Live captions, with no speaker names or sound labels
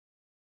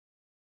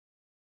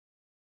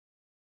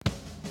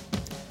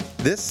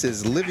This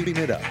is Living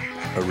It Up,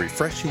 a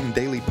refreshing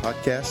daily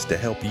podcast to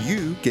help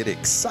you get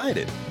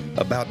excited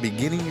about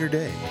beginning your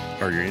day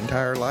or your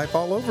entire life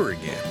all over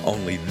again.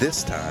 Only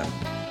this time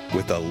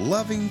with a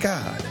loving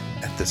God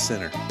at the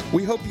center.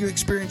 We hope you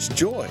experience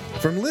joy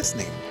from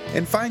listening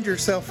and find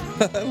yourself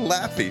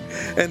laughing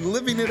and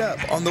living it up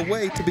on the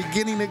way to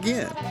beginning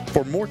again.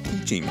 For more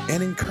teaching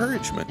and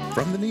encouragement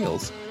from the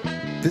Neils,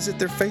 visit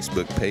their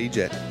Facebook page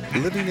at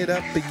Living It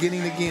Up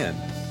Beginning Again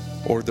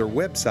or their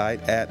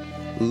website at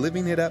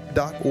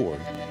livingitup.org.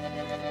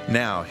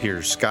 Now,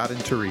 here's Scott and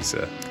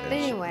Teresa. But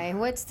anyway,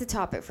 what's the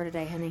topic for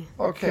today, honey?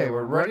 Okay,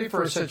 we're ready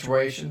for a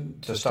situation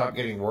to stop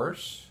getting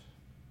worse.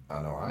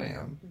 I know I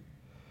am.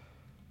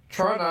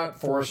 Try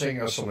not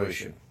forcing a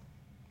solution.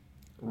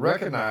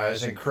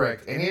 Recognize and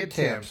correct any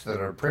attempts that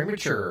are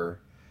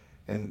premature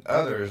and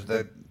others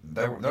that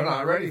they're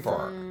not ready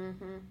for.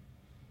 Mm-hmm.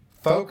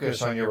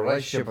 Focus on your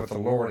relationship with the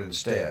Lord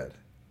instead,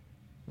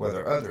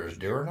 whether others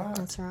do or not.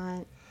 That's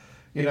right.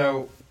 You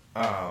know,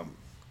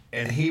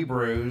 in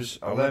Hebrews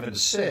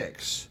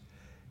 11:6,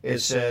 it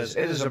says,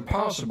 "It is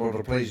impossible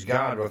to please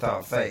God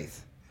without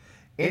faith.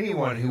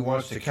 Anyone who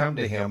wants to come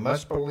to Him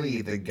must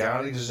believe that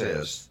God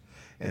exists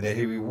and that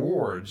He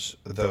rewards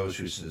those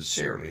who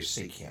sincerely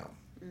seek Him."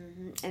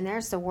 Mm-hmm. And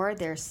there's the word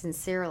there,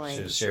 sincerely.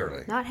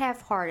 Sincerely. Not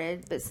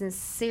half-hearted, but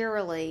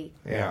sincerely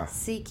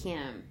seek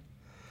Him.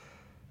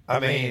 I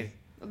mean,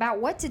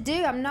 about what to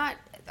do.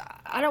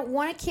 I don't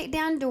want to kick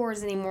down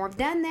doors anymore. I've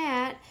done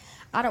that.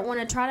 I don't want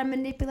to try to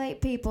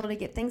manipulate people to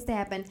get things to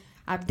happen.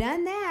 I've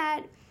done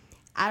that.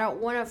 I don't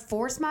want to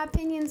force my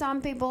opinions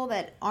on people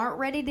that aren't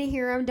ready to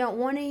hear them, don't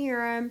want to hear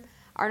them,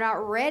 are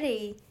not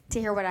ready to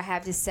hear what I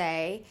have to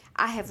say.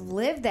 I have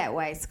lived that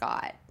way,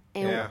 Scott,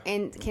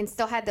 and can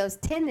still have those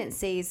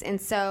tendencies. And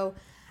so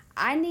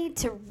I need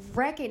to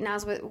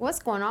recognize what's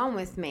going on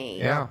with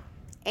me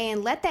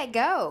and let that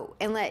go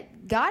and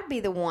let God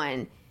be the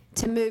one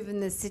to move in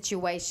this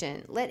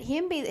situation. Let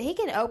Him be. He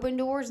can open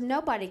doors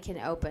nobody can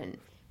open.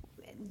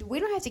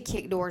 We don't have to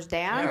kick doors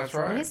down. Yeah, that's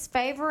right. When His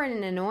favor and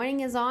an anointing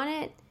is on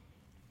it,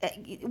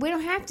 we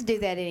don't have to do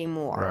that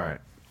anymore. Right.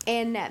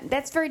 And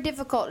that's very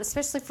difficult,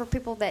 especially for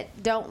people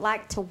that don't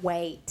like to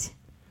wait.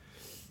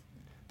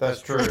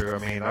 That's true. I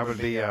mean, I would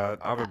be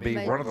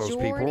one of those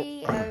people.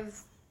 Majority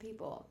of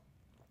people.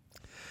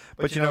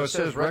 But it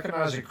says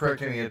recognize and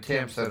correct any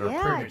attempts that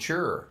are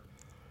premature.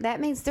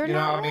 That means they're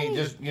not ready.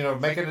 Just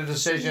making a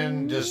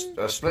decision, just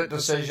a split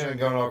decision, and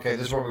going, okay,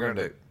 this is what we're going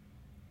to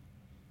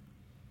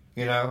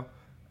do.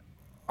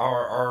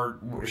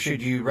 Or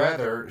should you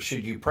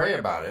pray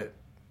about it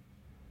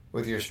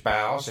with your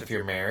spouse if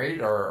you're married,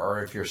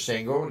 or if you're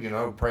single,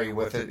 pray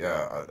with it,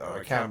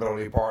 an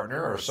accountability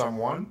partner or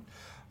someone,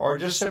 or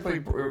just simply,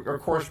 of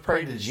course,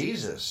 pray to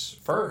Jesus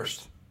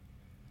first.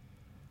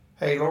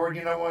 Hey, Lord,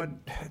 you know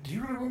what? Do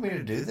you really want me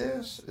to do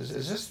this?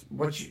 Is this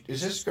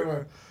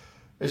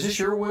is this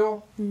your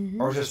will,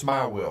 or is this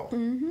my will?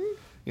 Mm-hmm.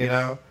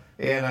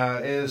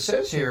 And it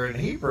says here in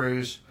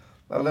Hebrews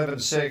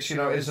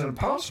 11:6, it's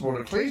impossible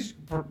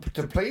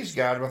to please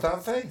God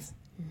without faith.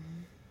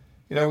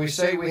 We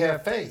say we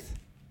have faith.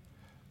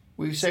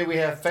 We say we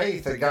have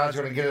faith that God's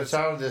going to get us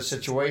out of this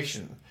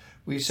situation.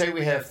 We say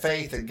we have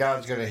faith that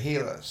God's going to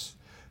heal us.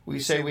 We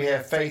say we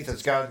have faith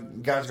that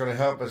God's going to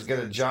help us get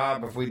a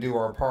job if we do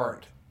our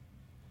part.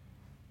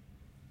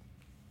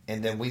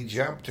 And then we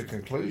jump to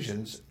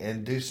conclusions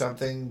and do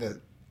something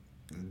that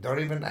don't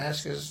even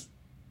ask us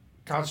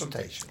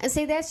consultation. And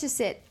see, that's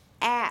just it.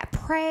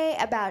 Pray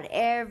about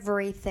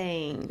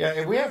everything. Yeah,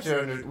 and we have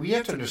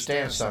to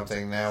understand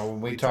something now when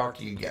we talk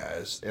to you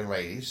guys and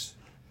ladies.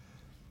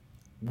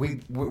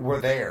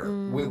 We're there.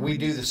 We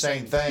do the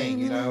same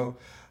thing,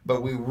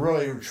 but we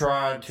really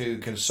try to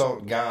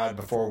consult God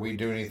before we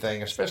do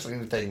anything, especially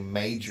anything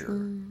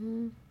major.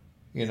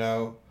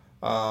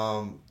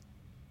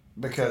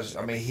 Because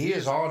He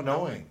is all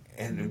knowing,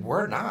 and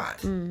we're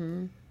not.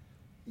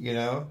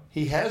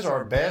 He has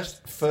our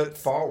best foot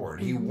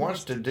forward. He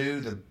wants to do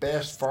the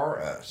best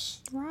for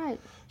us. Right.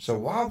 So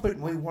why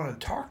wouldn't we want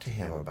to talk to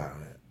Him about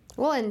it?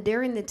 Well, and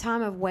during the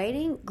time of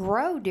waiting,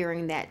 grow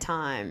during that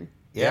time.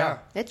 Yeah.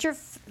 Let your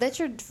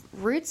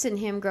roots in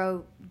Him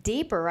grow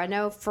deeper. I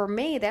know for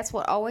me, that's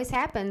what always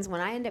happens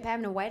when I end up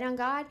having to wait on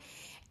God.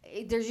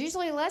 There's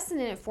usually a lesson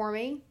in it for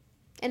me.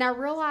 And I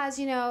realize,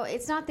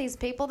 it's not these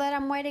people that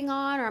I'm waiting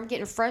on or I'm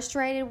getting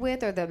frustrated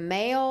with or the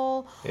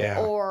mail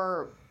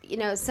or,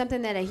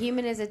 something that a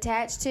human is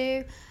attached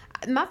to.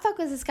 My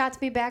focus has got to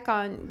be back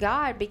on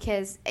God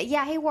because,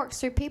 He works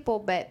through people,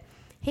 but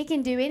He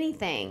can do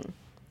anything.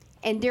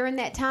 And during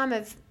that time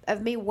of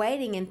me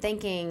waiting and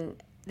thinking,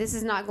 this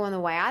is not going the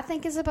way I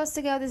think it's supposed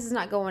to go, this is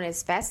not going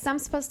as fast as I'm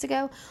supposed to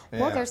go,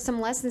 well, there's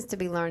some lessons to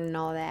be learned and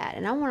all that.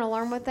 And I want to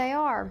learn what they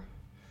are.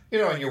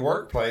 In your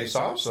workplace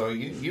also,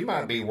 you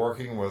might be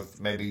working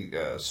with maybe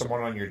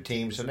someone on your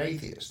team's an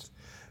atheist.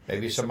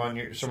 Maybe someone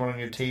on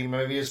your team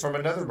maybe is from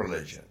another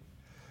religion.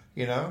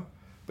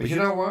 But you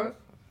know what?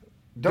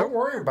 Don't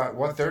worry about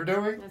what they're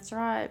doing. That's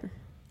right.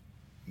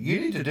 You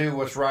need to do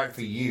what's right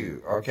for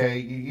you, okay?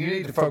 You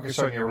need to focus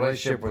on your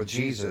relationship with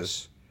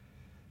Jesus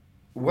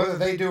whether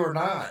they do or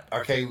not.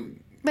 Okay.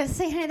 But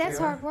see, honey, that's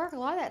Yeah. hard work. A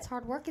lot of that's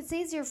hard work. It's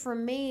easier for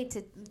me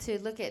to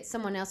look at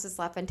someone else's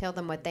life and tell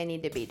them what they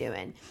need to be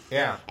doing.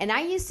 Yeah. And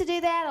I used to do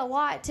that a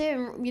lot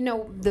too. You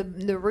know,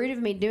 the root of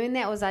me doing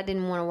that was I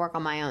didn't want to work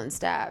on my own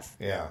stuff.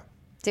 Yeah.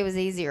 So it was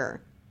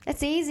easier.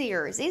 It's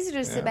easier. It's easier to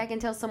Yeah. sit back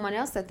and tell someone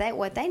else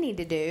what they need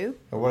to do.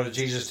 And what did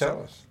Jesus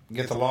tell us?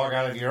 Get the log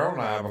out of your own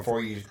eye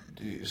before you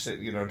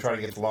try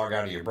to get the log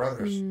out of your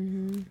brother's.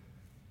 Mm-hmm.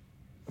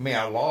 I mean,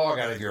 a log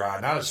out of your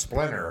eye, not a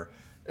splinter.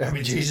 I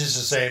mean, Jesus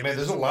is saying, man,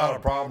 there's a lot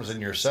of problems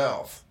in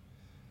yourself.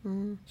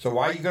 Mm-hmm. So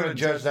why are you going to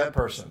judge that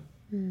person?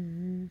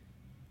 Mm-hmm.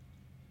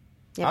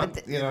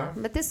 Yeah,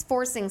 but this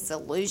forcing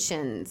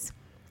solutions,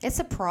 it's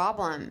a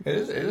problem. It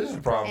is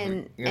a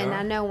problem. And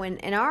I know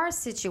in our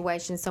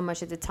situation, so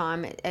much at the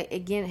time,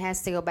 it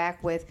has to go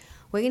back with,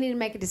 we need to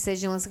make a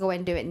decision. Let's go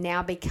ahead and do it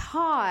now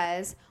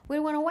because we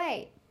want to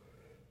wait.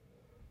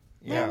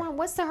 Yeah.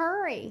 What's the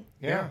hurry?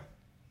 Yeah.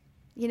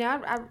 You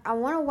know, I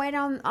want to wait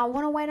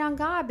on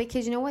God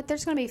because you know what?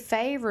 There's going to be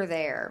favor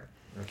there.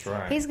 That's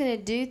right. He's going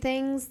to do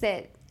things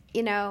that,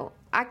 you know,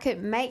 I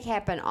couldn't make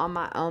happen on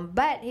my own.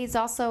 But he's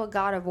also a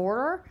God of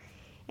order,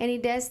 and he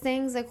does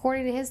things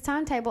according to his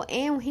timetable,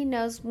 and he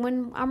knows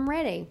when I'm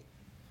ready.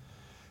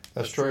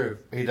 That's true.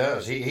 He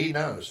does. He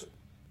knows.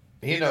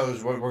 He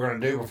knows what we're going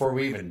to do before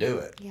we even do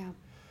it. Yeah.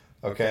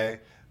 Okay?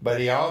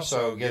 But he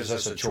also gives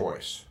us a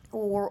choice.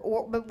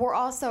 But we're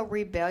also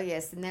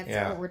rebellious, and that's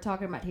what we're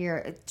talking about here.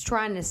 It's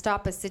trying to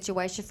stop a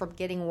situation from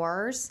getting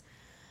worse.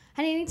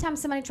 And anytime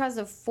somebody tries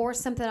to force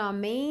something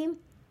on me,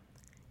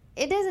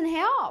 it doesn't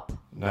help.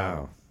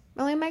 No. It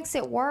only makes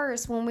it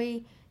worse when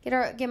we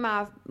get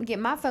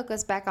my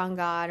focus back on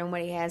God and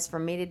what He has for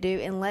me to do,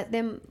 and let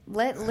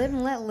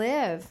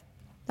live.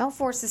 Don't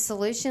force a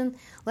solution.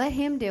 Let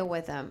Him deal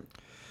with them.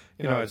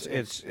 You know,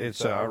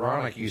 it's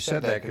ironic you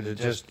said that because it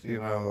just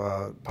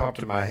popped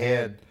in my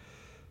head.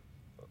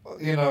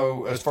 You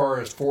know, as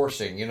far as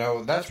forcing, you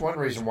know, that's one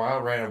reason why I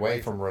ran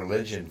away from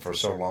religion for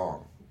so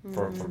long,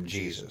 from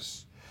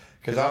Jesus.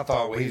 Because I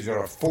thought, well, he's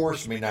going to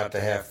force me not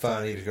to have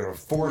fun. He was going to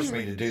force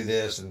me to do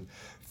this and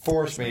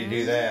force me to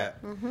do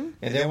that. Mm-hmm.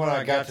 And then when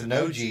I got to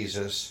know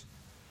Jesus,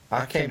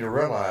 I came to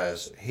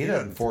realize he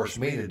doesn't force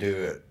me to do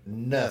it.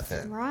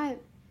 Nothing. Right.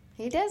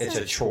 He doesn't. It's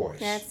a choice.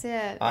 That's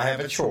it. I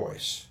have a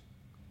choice.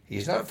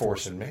 He's not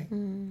forcing me.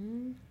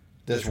 Mm-hmm.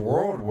 This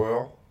world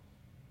will.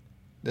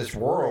 This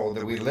world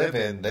that we live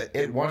in, that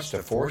it wants to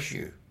force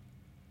you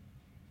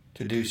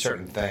to do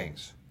certain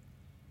things.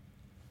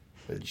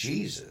 But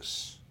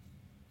Jesus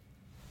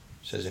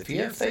says, if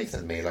you have faith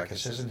in me, like it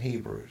says in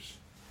Hebrews,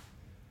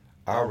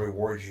 I'll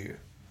reward you.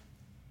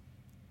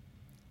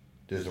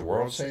 Does the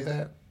world say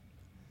that?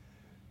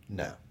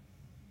 No.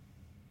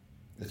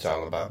 It's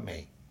all about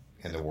me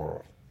in the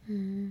world.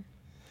 Mm-hmm.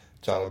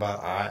 It's all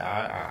about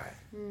I.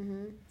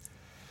 Mm-hmm.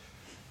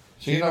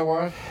 So you know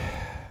what?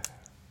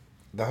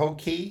 The whole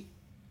key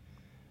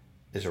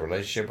is a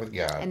relationship with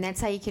God. And that's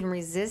how you can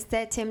resist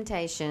that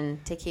temptation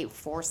to keep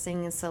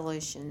forcing a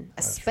solution,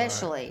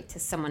 especially to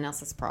someone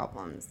else's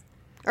problems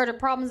or to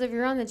problems of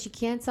your own that you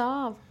can't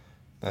solve.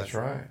 That's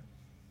right.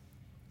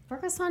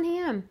 Focus on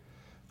Him.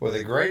 Well,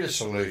 the greatest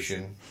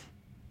solution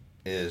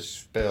is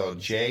spelled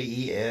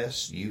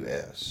Jesus,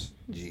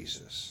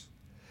 Jesus.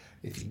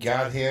 If you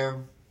got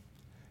Him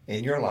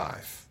in your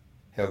life,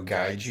 He'll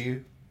guide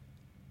you,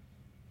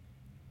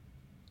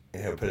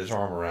 and He'll put His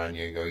arm around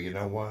you and go, you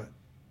know what?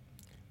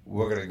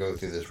 We're going to go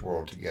through this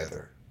world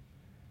together.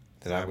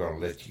 Then I'm going to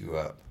lift you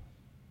up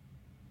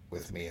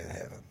with me in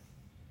heaven.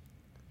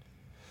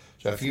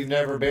 So if you've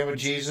never been with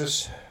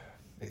Jesus,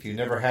 if you've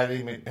never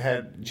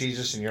had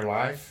Jesus in your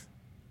life,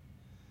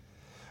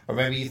 or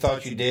maybe you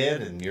thought you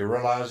did and you're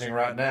realizing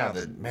right now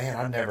that, man,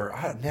 I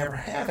never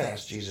have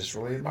asked Jesus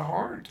really in my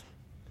heart.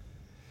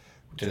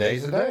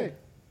 Today's the day.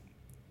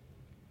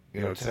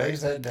 You know,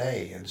 today's that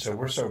day. And so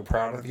we're so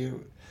proud of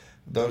you.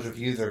 Those of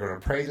you that are going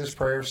to pray this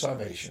prayer of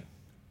salvation,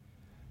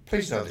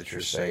 please know that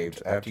you're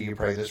saved after you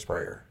pray this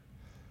prayer.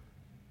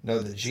 Know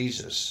that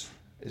Jesus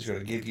is going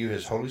to give you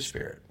His Holy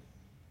Spirit.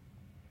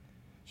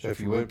 So if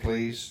you would,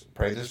 please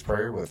pray this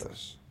prayer with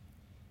us.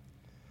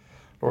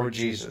 Lord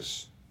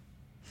Jesus,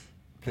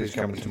 please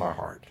come into my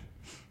heart.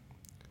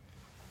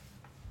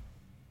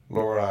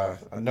 Lord,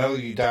 I know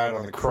you died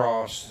on the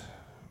cross.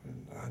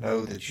 I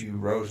know that you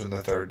rose on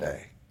the third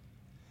day.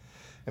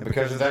 And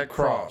because of that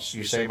cross,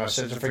 you say my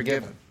sins are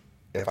forgiven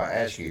if I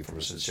ask you from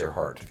a sincere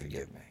heart to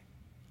forgive me.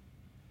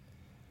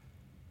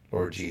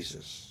 Lord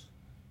Jesus,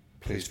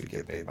 please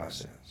forgive me my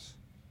sins.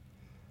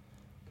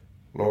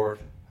 Lord,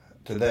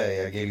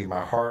 today I give you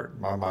my heart,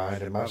 my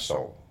mind, and my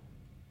soul.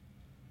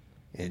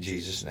 In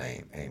Jesus'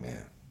 name,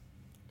 amen.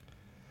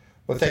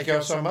 Well, thank you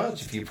all so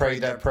much. If you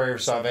prayed that prayer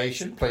of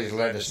salvation, please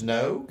let us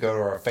know. Go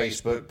to our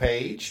Facebook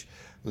page,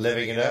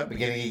 Living It Up,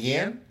 Beginning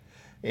Again.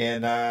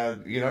 And,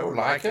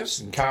 like us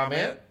and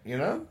comment,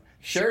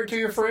 share it to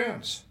your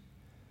friends.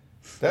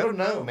 Let them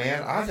know,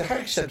 man, I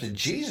accepted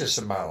Jesus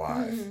in my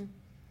life. Mm-hmm.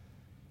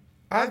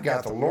 I've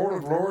got the Lord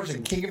of Lords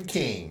and King of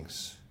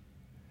Kings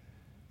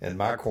in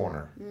my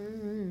corner.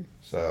 Mm-hmm.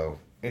 So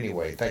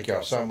anyway, thank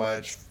y'all so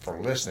much for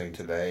listening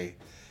today.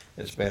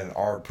 It's been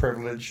our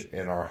privilege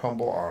and our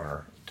humble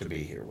honor to be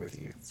here with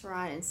you. That's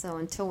right. And so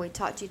until we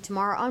talk to you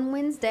tomorrow on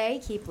Wednesday,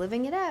 keep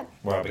living it up.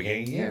 Well,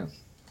 beginning again.